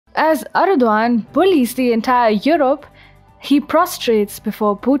As Erdogan bullies the entire Europe, he prostrates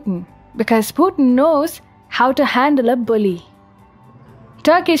before Putin because Putin knows how to handle a bully.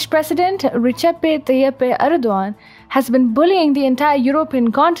 Turkish President Recep Tayyip Erdogan has been bullying the entire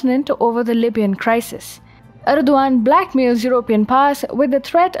European continent over the Libyan crisis. Erdogan blackmails European powers with the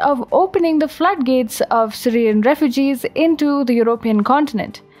threat of opening the floodgates of Syrian refugees into the European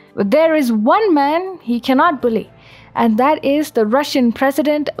continent. But there is one man he cannot bully, and that is the Russian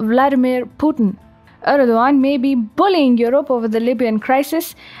President Vladimir Putin. Erdogan may be bullying Europe over the Libyan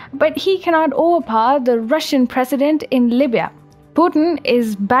crisis, but he cannot overpower the Russian president in Libya. Putin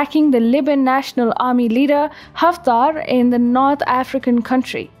is backing the Libyan National Army leader Haftar in the North African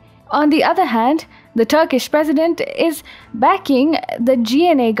country. On the other hand, the Turkish president is backing the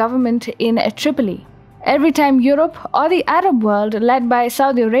GNA government in Tripoli. Every time Europe or the Arab world, led by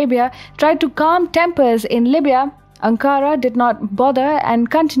Saudi Arabia, tried to calm tempers in Libya, Ankara did not bother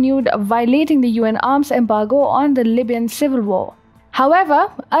and continued violating the UN arms embargo on the Libyan civil war.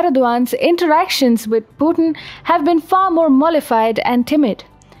 However, Erdogan's interactions with Putin have been far more mollified and timid.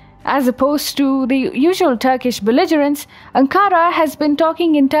 As opposed to the usual Turkish belligerence, Ankara has been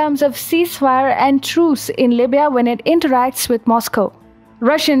talking in terms of ceasefire and truce in Libya when it interacts with Moscow.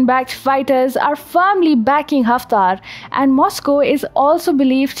 Russian-backed fighters are firmly backing Haftar, and Moscow is also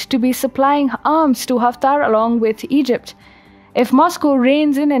believed to be supplying arms to Haftar along with Egypt. If Moscow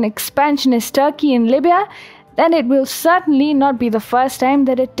reins in an expansionist Turkey in Libya, then it will certainly not be the first time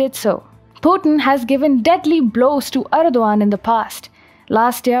that it did so. Putin has given deadly blows to Erdogan in the past.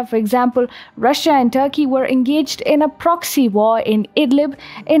 Last year, for example, Russia and Turkey were engaged in a proxy war in Idlib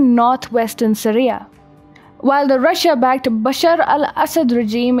in northwestern Syria. While the Russia-backed Bashar al-Assad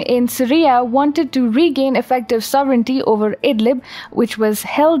regime in Syria wanted to regain effective sovereignty over Idlib, which was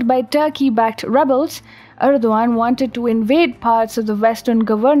held by Turkey-backed rebels, Erdogan wanted to invade parts of the western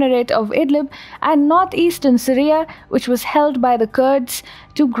governorate of Idlib and northeastern Syria, which was held by the Kurds,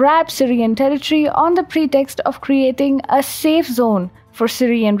 to grab Syrian territory on the pretext of creating a safe zone for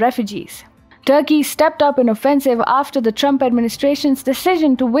Syrian refugees. Turkey stepped up an offensive after the Trump administration's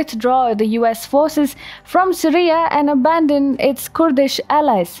decision to withdraw the US forces from Syria and abandon its Kurdish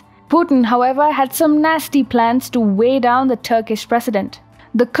allies. Putin, however, had some nasty plans to weigh down the Turkish president.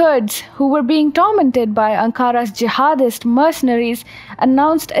 The Kurds, who were being tormented by Ankara's jihadist mercenaries,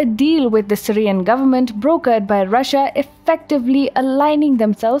 announced a deal with the Syrian government brokered by Russia, effectively aligning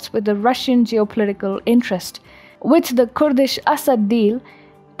themselves with the Russian geopolitical interest. With the Kurdish Assad deal,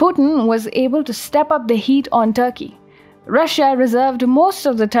 Putin was able to step up the heat on Turkey. Russia reserved most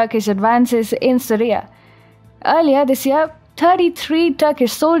of the Turkish advances in Syria. Earlier this year, 33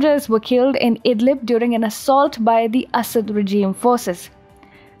 Turkish soldiers were killed in Idlib during an assault by the Assad regime forces.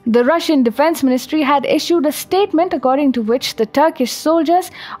 The Russian Defense Ministry had issued a statement according to which the Turkish soldiers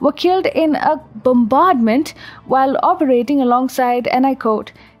were killed in a bombardment while operating alongside, and I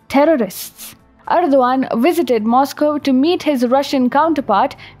quote, terrorists. Erdogan visited Moscow to meet his Russian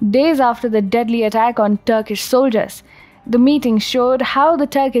counterpart days after the deadly attack on Turkish soldiers. The meeting showed how the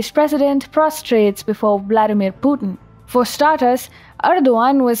Turkish president prostrates before Vladimir Putin. For starters,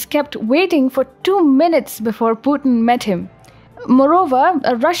 Erdogan was kept waiting for 2 minutes before Putin met him. Moreover,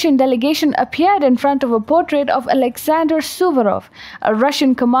 a Russian delegation appeared in front of a portrait of Alexander Suvorov, a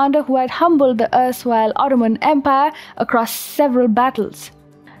Russian commander who had humbled the erstwhile Ottoman Empire across several battles.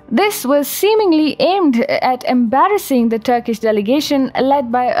 This was seemingly aimed at embarrassing the Turkish delegation led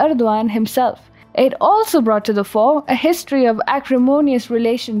by Erdogan himself. It also brought to the fore a history of acrimonious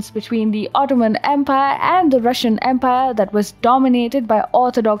relations between the Ottoman Empire and the Russian Empire that was dominated by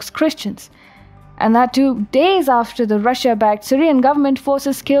Orthodox Christians. And that too days after the Russia-backed Syrian government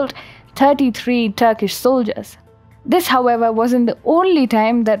forces killed 33 Turkish soldiers. This, however, wasn't the only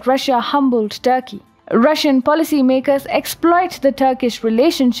time that Russia humbled Turkey. Russian policymakers exploit the Turkish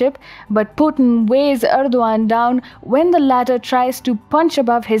relationship, but Putin weighs Erdogan down when the latter tries to punch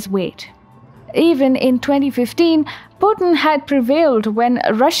above his weight. Even in 2015, Putin had prevailed when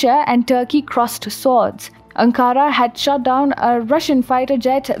Russia and Turkey crossed swords. Ankara had shot down a Russian fighter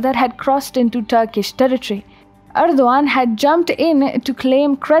jet that had crossed into Turkish territory. Erdogan had jumped in to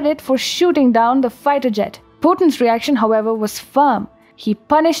claim credit for shooting down the fighter jet. Putin's reaction, however, was firm. He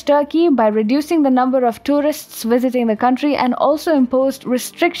punished Turkey by reducing the number of tourists visiting the country and also imposed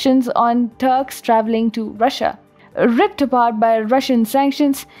restrictions on Turks traveling to Russia. Ripped apart by Russian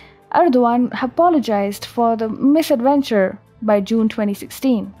sanctions, Erdogan apologized for the misadventure by June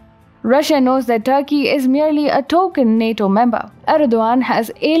 2016. Russia knows that Turkey is merely a token NATO member. Erdogan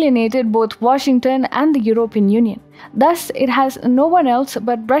has alienated both Washington and the European Union. Thus, it has no one else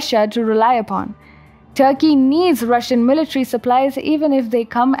but Russia to rely upon. Turkey needs Russian military supplies even if they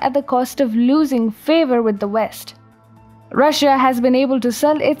come at the cost of losing favor with the West. Russia has been able to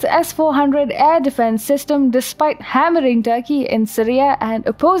sell its S-400 air defense system despite hammering Turkey in Syria and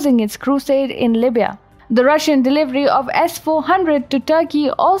opposing its crusade in Libya. The Russian delivery of S-400 to Turkey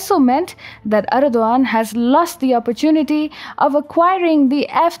also meant that Erdogan has lost the opportunity of acquiring the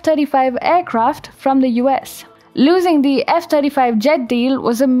F-35 aircraft from the US. Losing the F-35 jet deal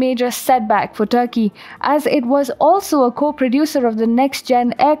was a major setback for Turkey, as it was also a co-producer of the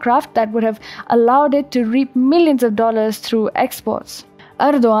next-gen aircraft that would have allowed it to reap millions of dollars through exports.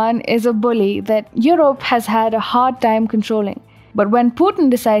 Erdogan is a bully that Europe has had a hard time controlling. But when Putin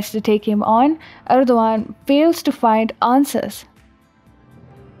decides to take him on, Erdogan fails to find answers.